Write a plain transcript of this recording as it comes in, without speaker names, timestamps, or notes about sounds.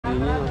pogi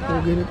niya.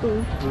 Pogi nito.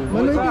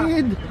 Manoy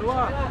Kid.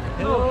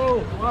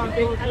 Hello. 1,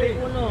 2,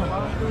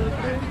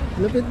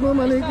 3. Lapit mo,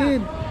 Manoy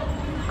Kid.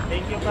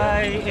 Thank you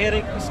kay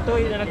Eric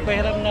Pistoy na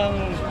nagpahiram ng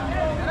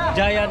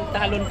giant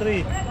talon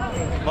tree.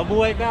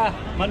 Mabuhay ka,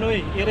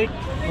 Manoy, Eric.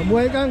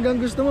 Mabuhay ka hanggang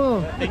gusto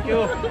mo. Thank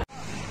you.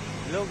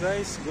 Hello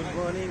guys, good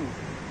morning.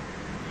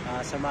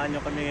 Samahan nyo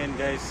kami ngayon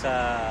guys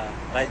sa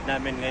ride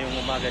namin ngayong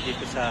umaga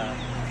dito sa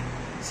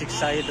Six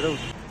Side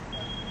Road.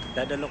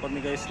 Dadalo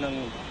kami guys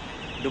ng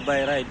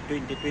Dubai Ride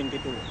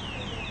 2022.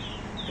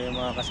 Ito yung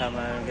mga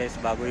kasama namin guys,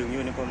 bago yung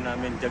uniform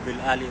namin, Jebel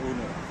Ali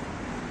 1.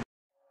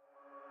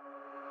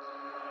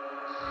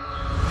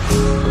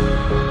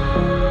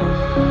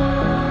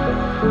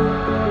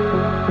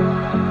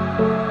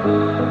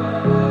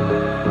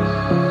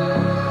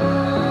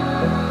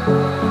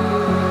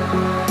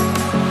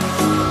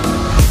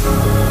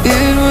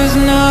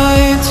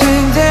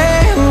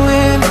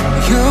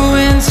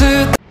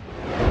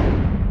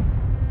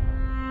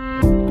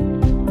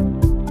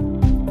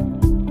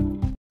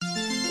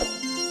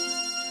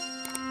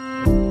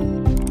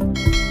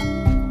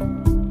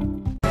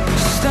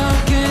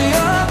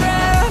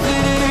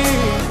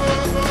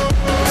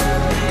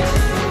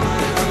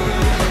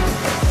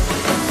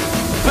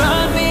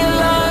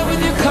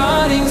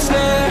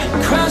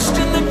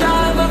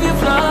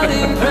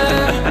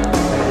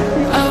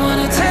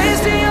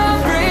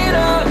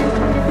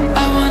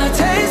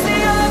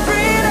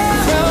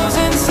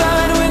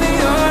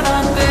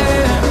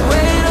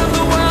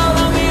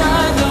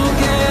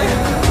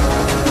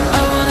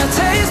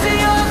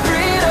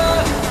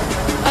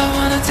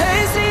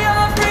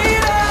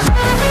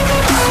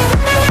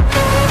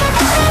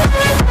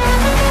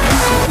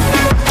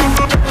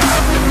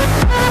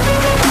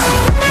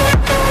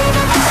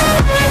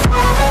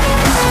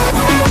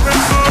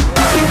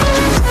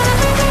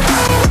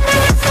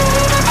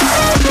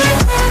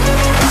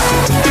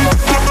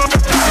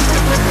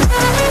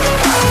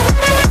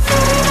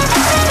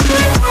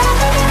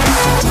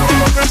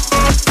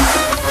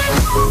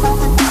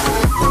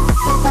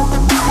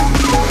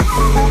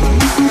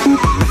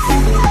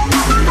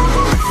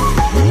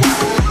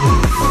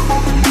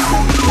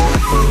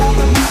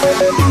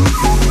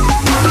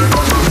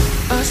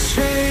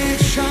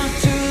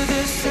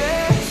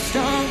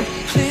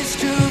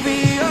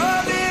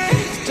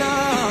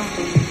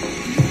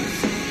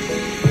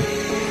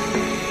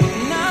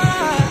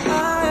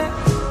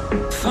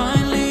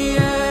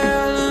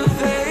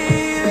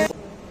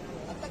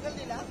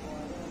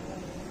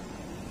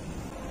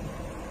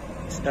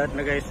 Start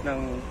na guys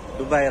ng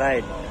Dubai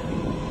Ride.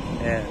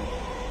 Ayan.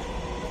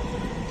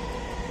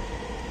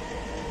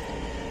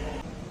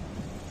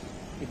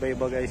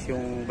 Iba-iba guys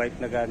yung bike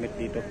na gamit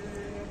dito.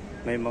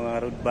 May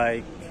mga road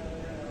bike,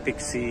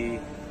 pixie,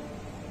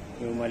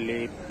 yung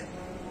maliit.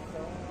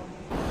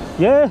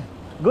 Yeah!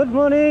 Good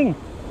morning!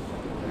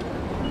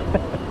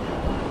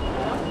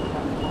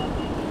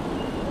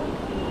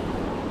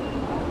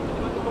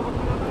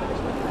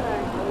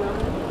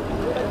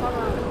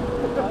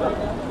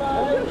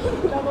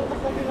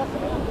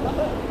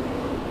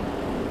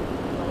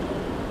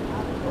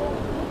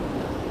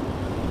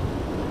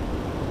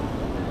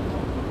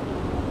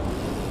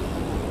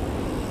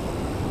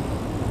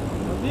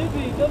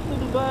 Habibi, come to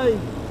Dubai.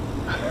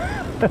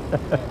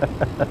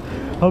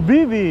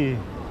 Habibi,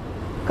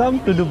 come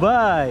to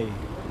Dubai.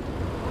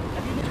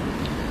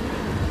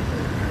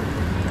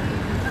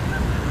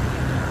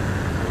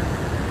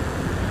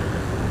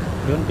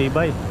 Yun,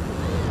 tibay.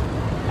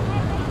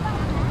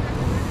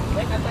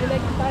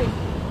 Kantay.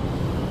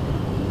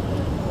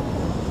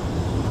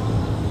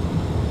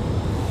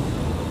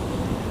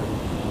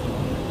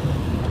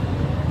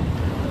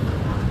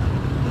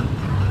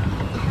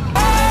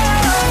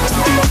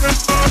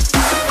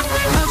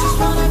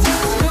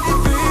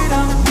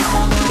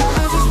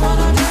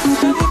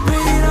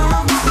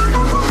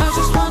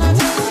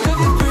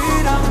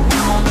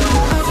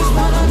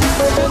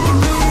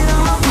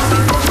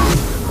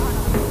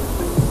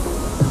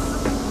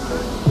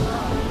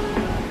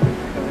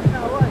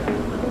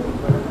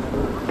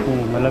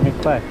 Malamig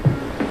pa eh.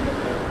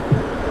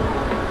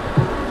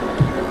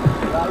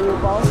 Layo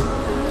pa ako.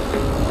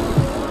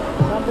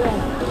 Sabi yan.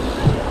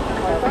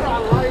 Pero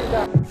ang layo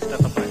na.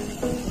 Tatapay.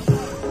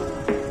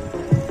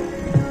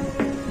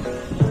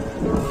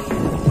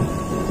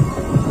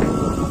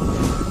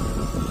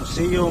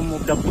 Museum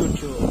of the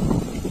Future.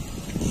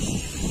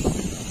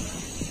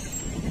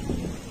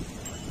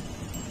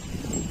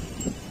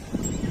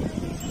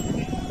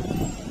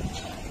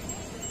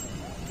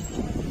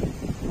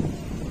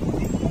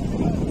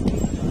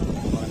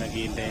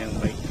 Yung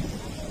bike.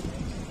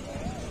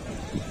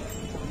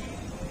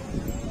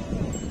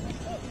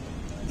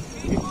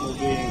 Keep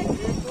moving.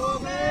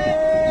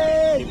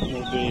 Keep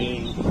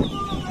moving.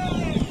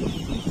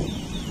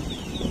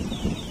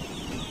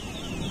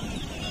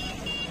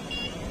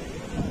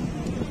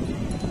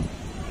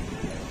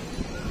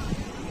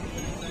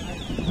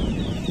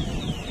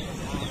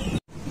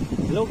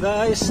 Hello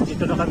guys,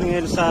 dito na kami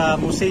ngayon sa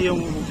Museum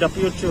of the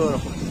Future.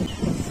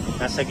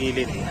 Nasa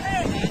gilid.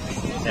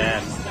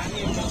 Ayan.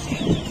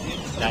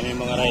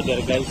 Daming mga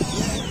rider guys.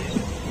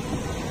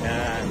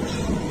 Yan.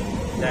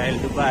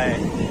 Dahil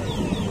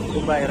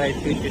Dubai Ride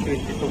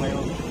 2022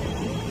 ngayon.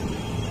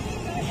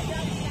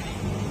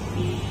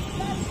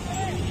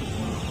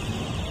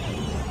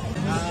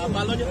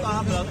 Follow nyo to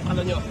ha,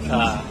 follow nyo.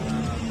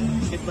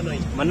 Kid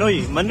Manoy.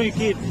 Manoy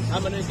Kid.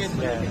 Manoy Kid.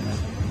 Yeah.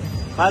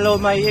 Follow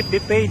my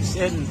FB page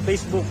and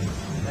Facebook.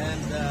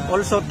 And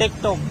Also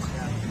TikTok.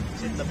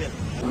 sit the bill.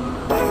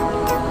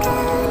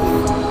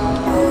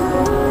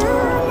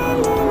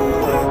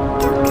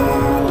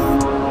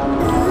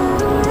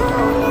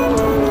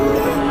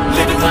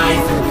 Living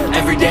life,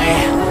 every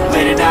day,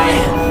 late at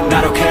night,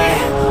 not okay.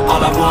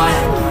 All I want,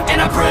 and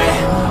I pray,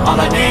 all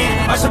I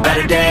need are some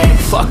better days.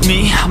 Fuck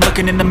me, I'm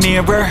looking in the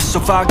mirror, so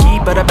foggy,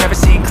 but I've never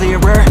seen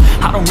clearer.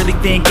 I don't really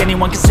think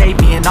anyone can save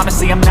me, and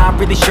honestly I'm not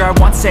really sure I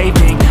want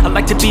saving. I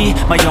like to be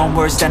my own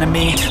worst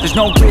enemy. There's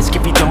no risk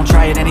if you don't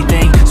try at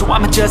anything, so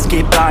I'ma just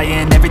keep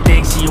buying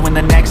everything. See you in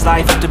the next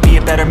life, have to be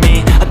a better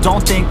me. I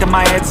don't think that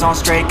my head's on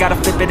straight, gotta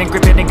flip it and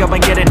grip it and go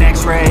and get an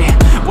x-ray.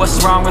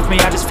 What's wrong with me?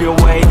 I just feel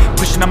weight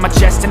pushing on my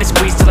chest and it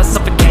squeezes till I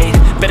suffocate.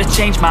 Better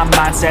change my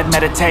mindset,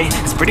 meditate.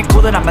 It's pretty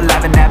cool that I'm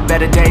alive and have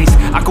better days.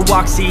 I could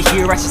walk, see,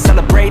 hear, I should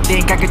celebrate.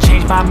 Think I could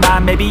change my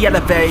mind, maybe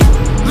elevate.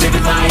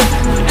 Living life,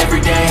 every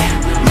day,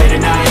 late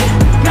at night,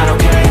 not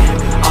okay.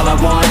 All I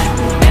want,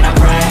 and I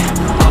pray,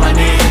 all I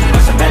need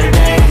are some better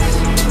days.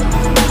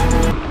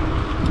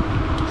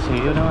 So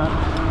yun na nga.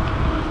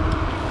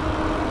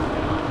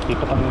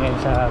 Dito kami ngayon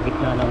sa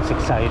gitna ng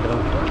Six-Side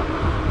Road.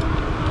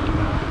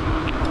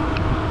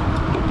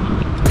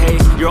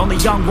 You're only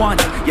young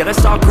once, yeah that's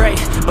all great,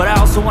 but I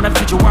also want a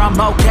future where I'm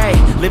okay.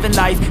 Living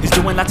life is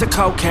doing lots of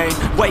cocaine.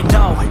 Wait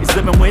no, it's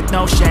living with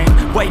no shame.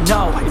 Wait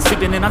no, it's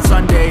sleeping in on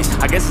Sundays.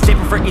 I guess it's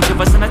different for each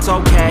of us and that's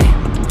okay.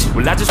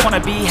 Well I just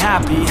wanna be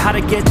happy, how to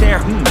get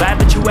there,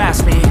 glad that you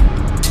asked me.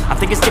 I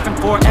think it's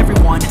different for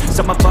everyone.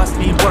 Some of us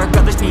need work,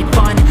 others need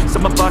fun.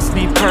 Some of us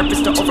need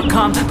purpose to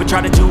overcome, but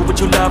try to do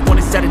what you love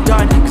when it's said and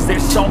done. Cause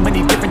there's so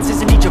many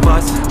differences in each of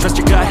us. Trust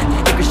your gut,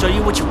 it can show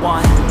you what you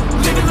want.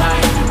 Living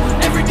life,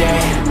 every day,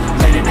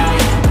 late at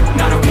night,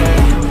 not okay.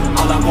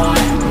 All I want,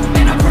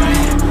 and I pray,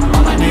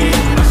 all I need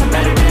are some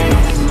better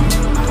days.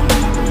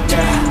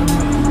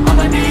 Yeah,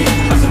 all I need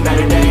are some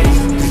better days.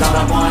 Cause all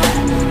I want,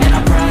 and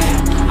I pray,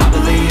 I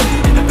believe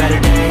in the better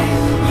days.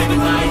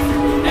 Living life,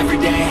 every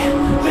day,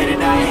 late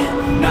at night,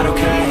 not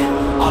okay.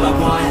 All I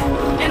want,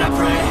 and I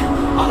pray,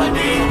 all I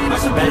need are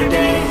some better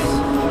days.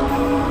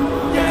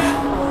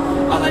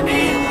 Yeah, all I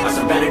need are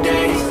some better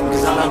days.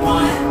 Cause all I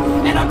want,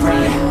 and I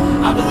pray,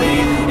 I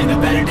believe in the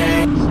better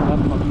days.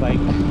 Sarap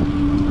mag-bike.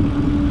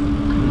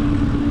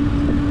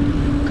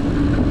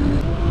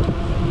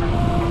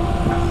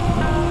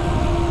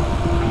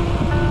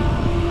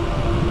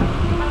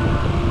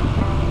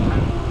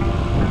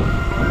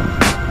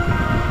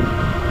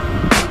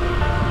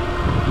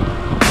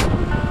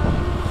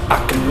 I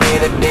can hear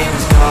the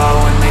demons call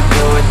when they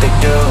do what they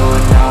do.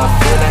 And now I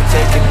feel like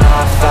taking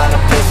off, find a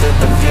place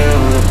with a view.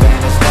 The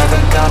pain is never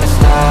gonna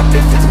stop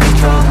if it's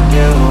controlling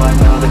you. I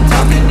know that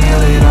time can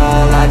heal it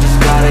all, I just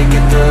gotta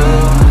get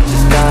through. I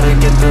just gotta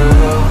get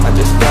through, I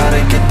just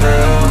gotta get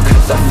through.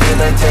 Cause I feel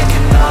like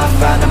taking off,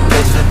 find a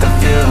place with a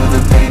view.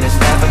 The pain is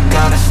never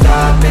gonna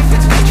stop if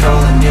it's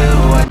controlling you.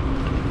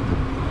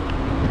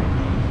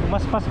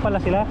 Maspas pala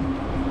sila.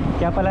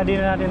 Kaya pala di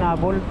na natin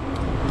nahabol.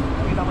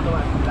 Nakita mo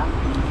naman sila?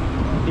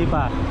 Di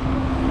pa.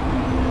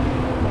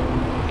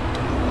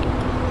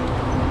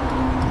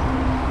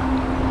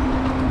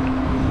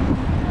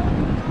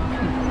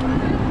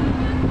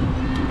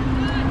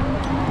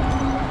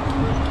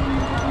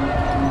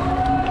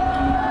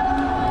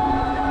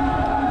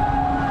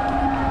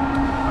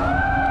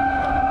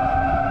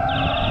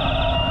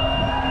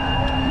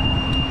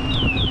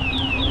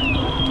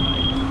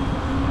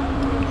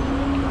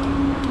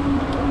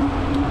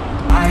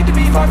 To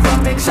be far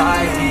from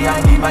anxiety, I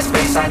need my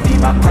space, I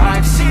need my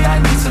privacy. I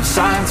need some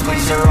silence,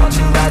 please, you're all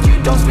too loud. You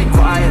don't speak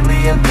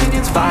quietly,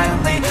 opinions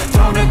violently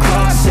thrown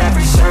across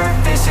every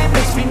surface. It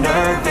makes me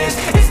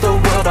nervous, it's the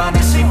world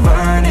honestly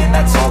burning.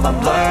 That's all I'm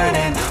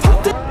learning.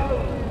 Hope that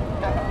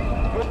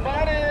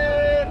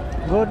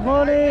Good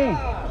morning.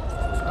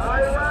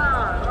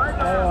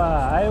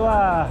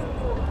 Aywa.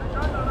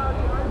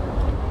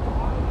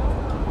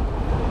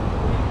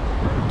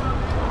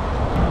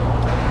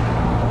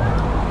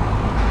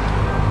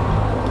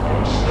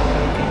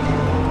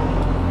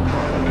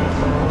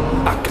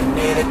 I can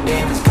hear the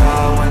demons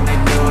call when they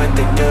do what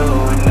they do.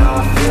 And now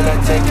I feel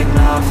like taking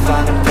off,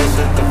 find a place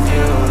with a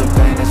view. The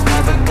pain is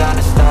never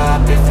gonna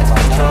stop if it's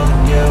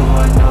controlling you.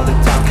 I know that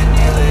time can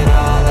heal it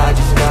all, I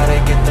just gotta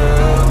get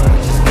through. I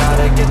just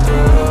gotta get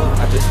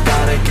through, I just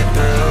gotta get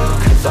through.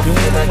 Cause I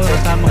feel like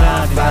taking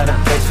off, find a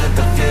place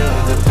with a view.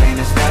 The pain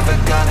is never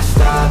gonna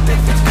stop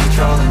if it's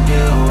controlling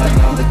you. I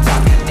know that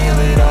time can heal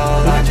it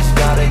all, I just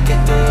gotta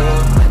get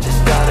through. I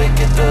just gotta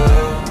get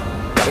through.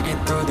 Gotta get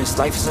through this,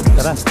 life is a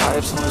nuisance, tired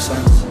of loose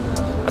ends.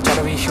 I try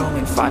to be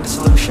human, find a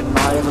solution,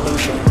 my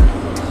evolution.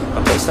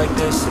 A place like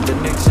this, it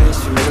didn't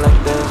exist, we made it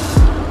like this.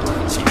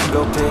 So you can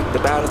go pick the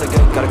bad or the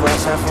good, got a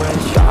glass half full.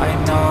 I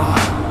know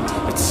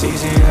It's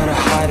easier to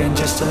hide than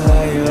just to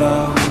lay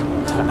low.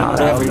 Not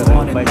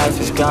everyone in life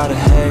has got a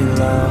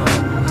halo.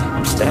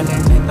 I'm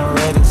standing in the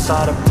red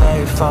inside a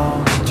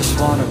payphone. Just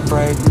wanna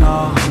break,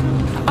 no,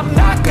 I'm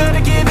not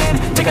gonna give in.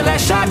 Take a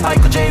last shot,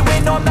 Michael J.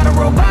 Win. No, I'm not a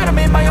robot, I'm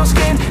in my own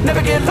skin.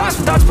 Never get lost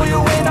when thoughts pull you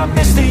in. I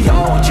miss the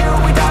old you,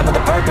 we died with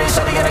a purpose.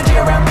 All the energy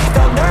around me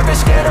felt nervous.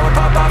 Scared I would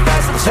pop off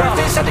fast to the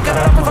surface. Had to cut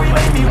it up before you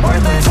made me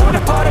worthless. Torn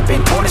apart, I've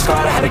been torn and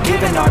scarred. I had a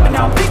given art, but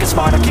now I'm thinking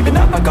smart. I'm keeping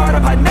up my guard,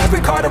 I'm hiding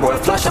every card. A royal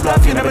flush of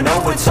love, you never know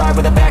what's hard.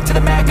 With a back to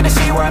the mat, gonna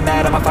see where I'm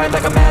at. I'ma fight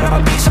like I'm mad,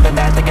 I'ma be something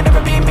that they can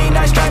never be me.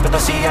 Nice try, but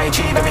they'll see I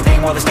achieve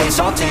everything while they stay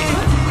salty.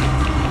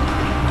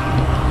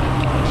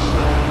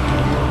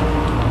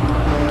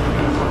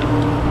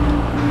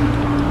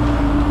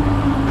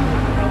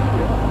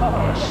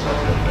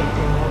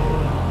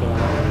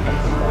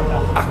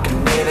 I can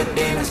hear the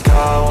demons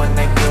call when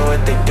they do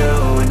what they do.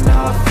 And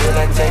now I feel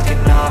like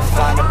taking off,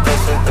 find a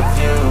place with a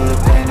view. The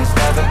pain is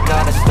never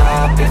gonna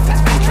stop if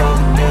it's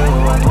controlling you.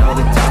 I know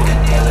that time can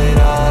heal it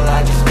all,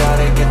 I just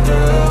gotta get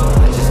through.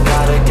 I just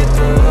gotta get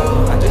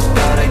through, I just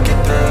gotta get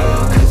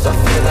through. Cause I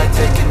feel like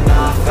taking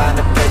off, find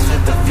a place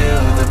with a view.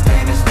 The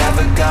pain is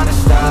never gonna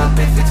stop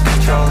if it's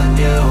controlling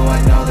you.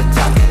 I know that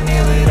time can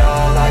heal it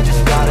all, I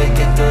just gotta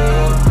get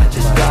through. I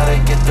just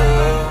gotta get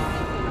through.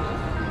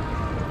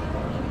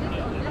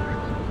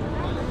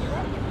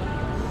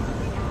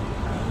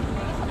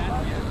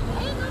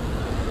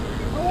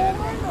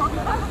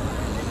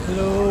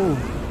 Hello.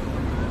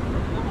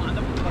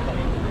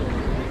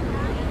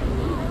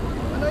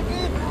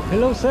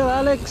 Hello, Sir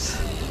Alex.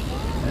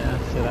 Yeah,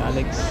 Sir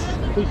Alex.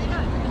 Uy.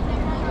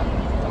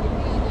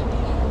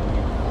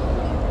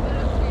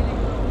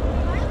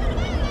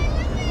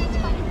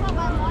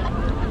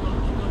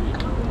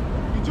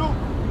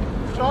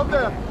 Stop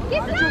there.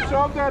 You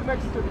stop there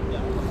next to me.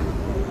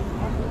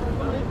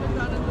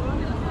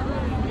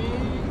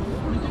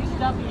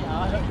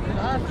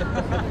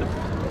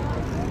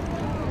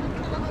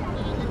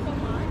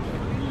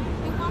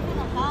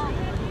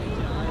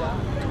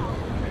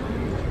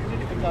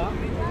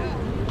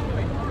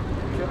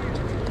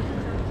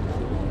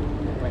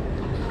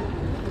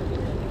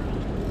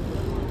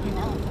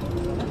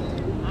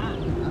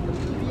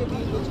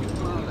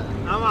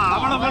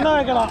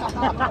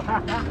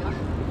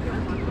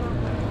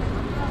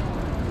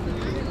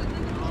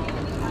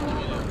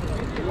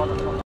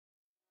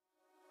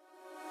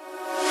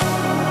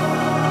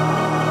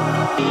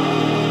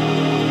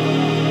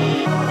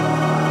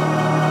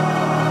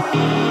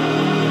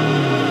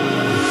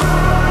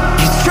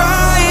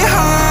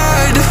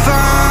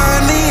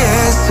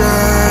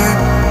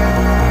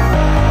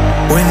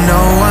 When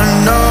no one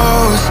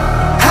knows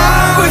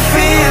how it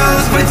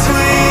feels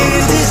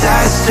between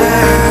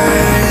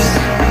disasters,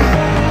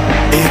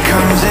 it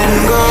comes and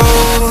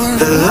goes.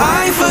 The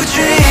life of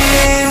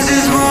dreams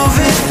is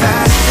moving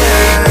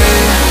faster,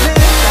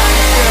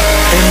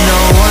 and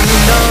no one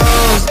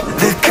knows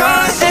the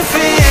constant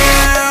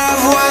fear of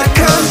what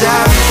comes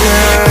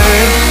after.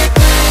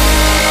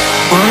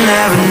 We'll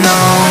never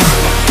know.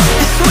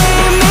 It's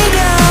weighing me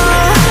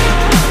down,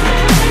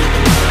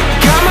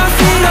 got my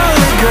feet on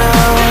the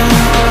ground.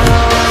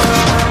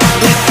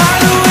 Let's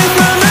hide away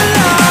from the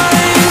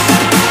lies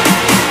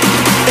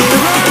and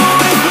run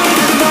away from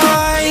the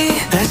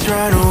night. Let's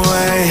run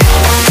away.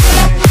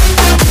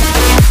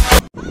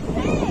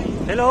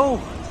 Hello.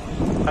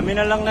 Kami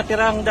na lang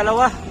natirang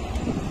dalawa.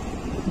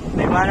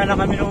 Naiwanan na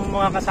kami ng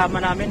mga kasama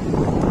namin.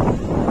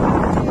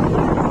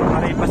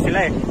 Maray pa sila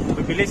eh.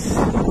 Bibilis.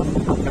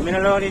 Kami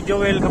na lang ni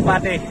Joel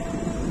Kapate.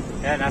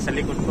 Ayan, nasa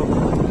likod ko.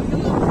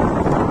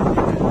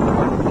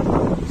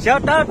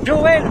 Shout out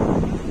Joel!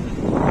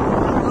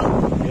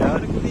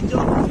 Ayan.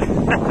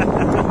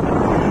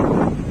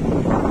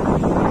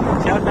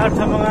 Shout out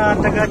sa mga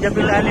taga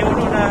Jebel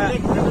Aliuno na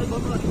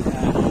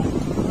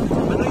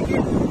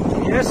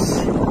yes,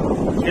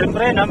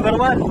 Syempre, number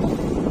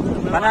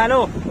 1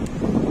 Panalo.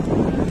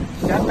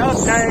 Shout out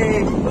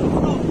kay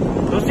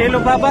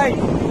Lucelo Babay.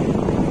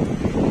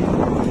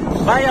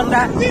 Bay,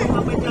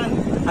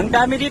 ang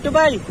dami dito,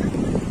 Bay.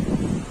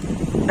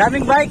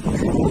 Daming bike.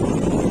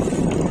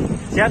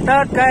 Shout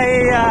out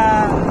kay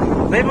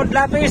Raymond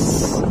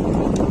Lapis.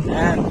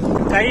 Ayan.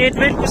 Kay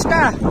Edwin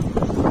Puska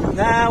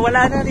na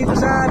wala na dito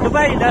sa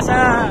Dubai,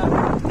 nasa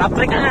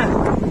Africa na.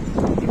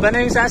 Iba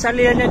na yung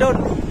sasalihan niya doon.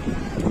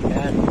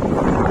 Ayan.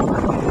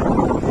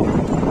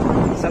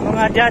 Sa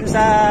mga dyan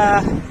sa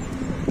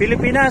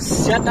Pilipinas,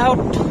 shout out.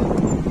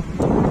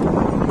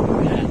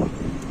 Ayan.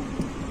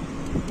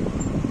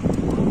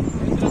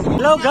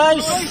 Hello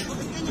guys.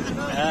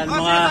 Ayan,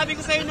 mga Sabi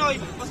ko sa'yo, Noy,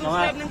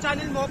 pasubscribe ng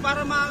channel mo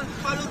para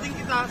ma-follow din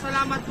kita.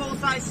 Salamat po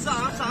sa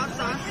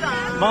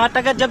mga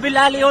taga Jebel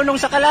Aliuno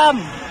sa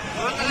Kalam.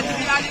 mga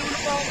taga-Jebel Uno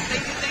po.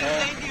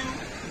 Thank you.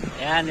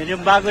 Ayan, yun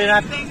yung bago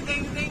natin.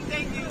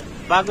 Thank you.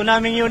 Bago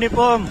naming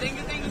uniform. Thank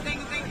you.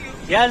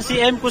 Yan si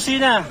M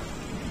Kusina.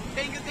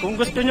 Kung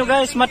gusto nyo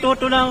guys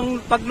matuto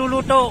ng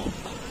pagluluto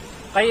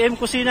kay M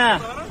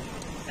Kusina.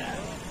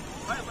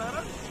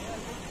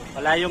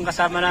 Wala yung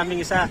kasama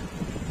naming isa.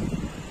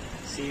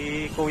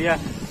 Si Kuya.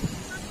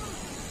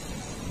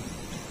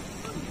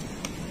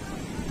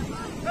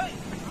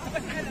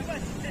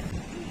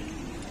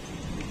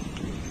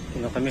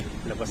 Ano kami,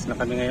 labas na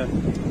kami ngayon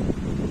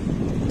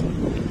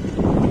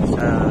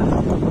sa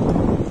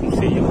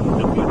Museum of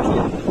the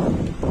Future.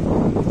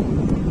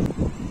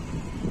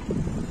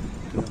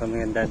 Ano kami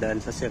ngayon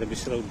dadaan sa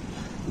service road.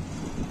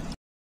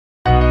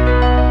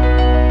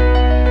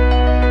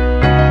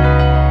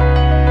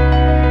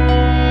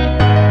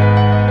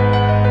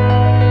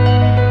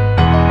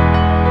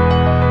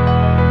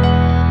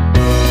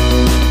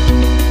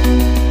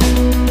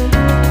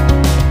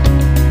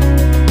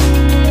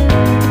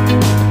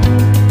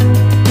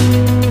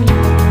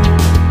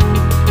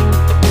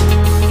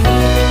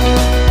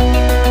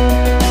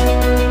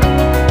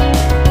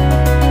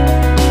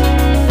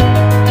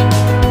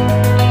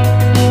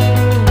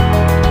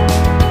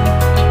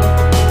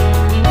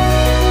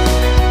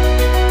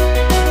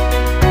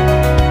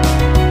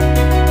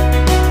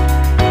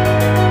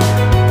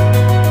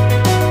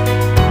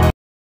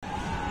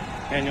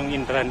 Yan yung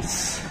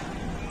entrance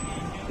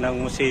ng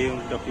Museum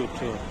of the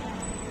Future.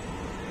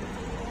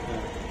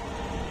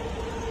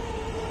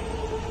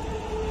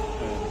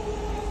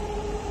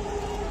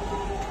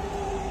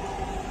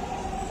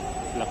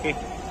 Laki.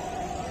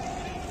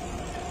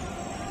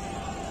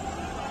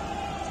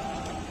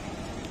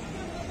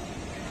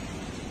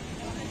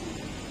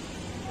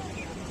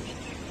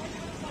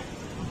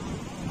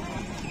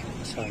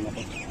 Kasama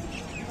ko.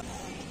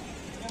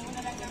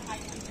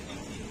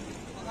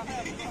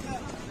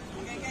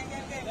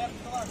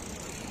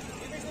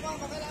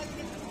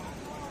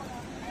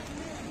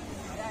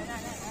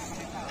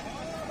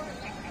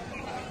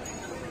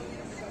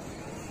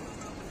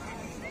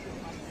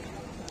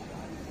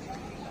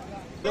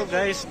 Hello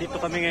guys, dito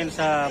kami ngayon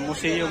sa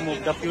Museum of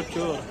the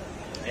Future.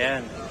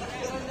 Ayan.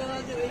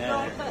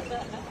 Ayan.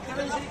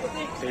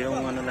 Ito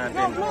yung ano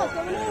natin.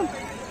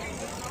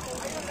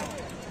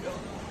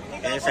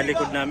 Ayan sa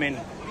likod namin.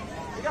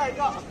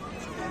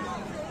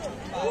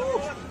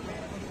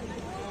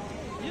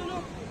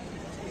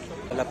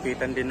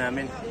 Lapitan din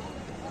namin.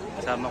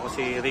 Kasama ko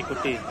si Rico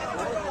T.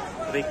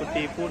 Rico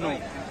T Puno.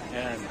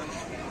 Ayan.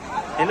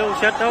 Hello,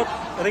 shout out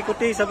Rico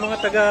T sa mga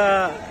taga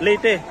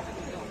Leyte.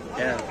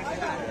 Ayan.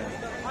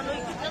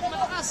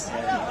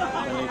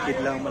 Malikid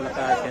lang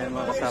malakas. Yan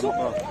mga kasama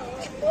ko.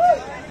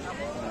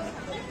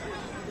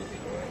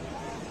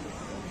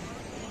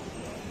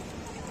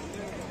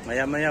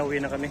 Maya maya uwi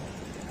na kami.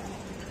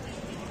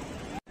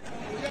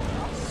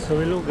 So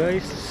hello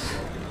guys,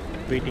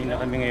 waiting na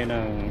kami ngayon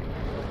ng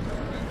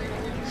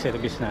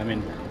service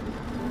namin.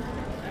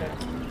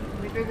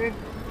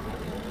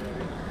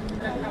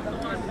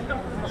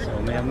 So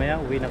maya maya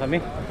uwi na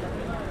kami.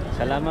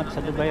 Salamat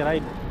sa Dubai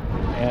ride.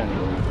 Ayan.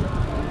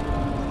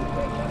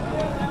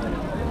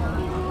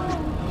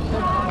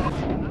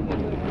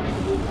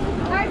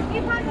 Guys,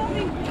 keep on